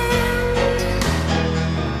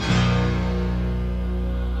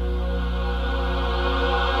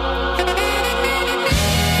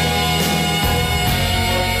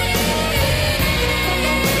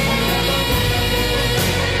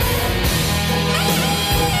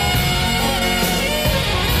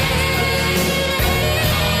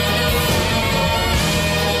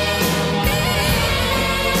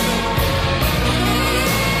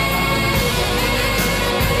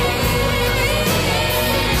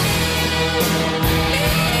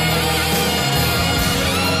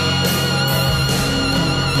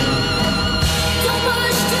Don't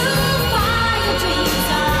push too far, your dreams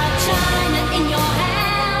are China in your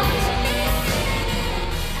hand.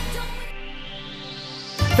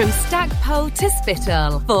 From Stackpole to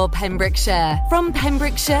Spittal for Pembrokeshire. From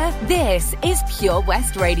Pembrokeshire, this is Pure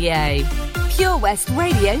West Radio. Pure West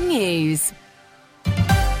Radio News.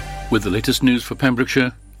 With the latest news for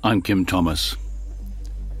Pembrokeshire, I'm Kim Thomas.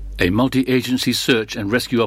 A multi-agency search and rescue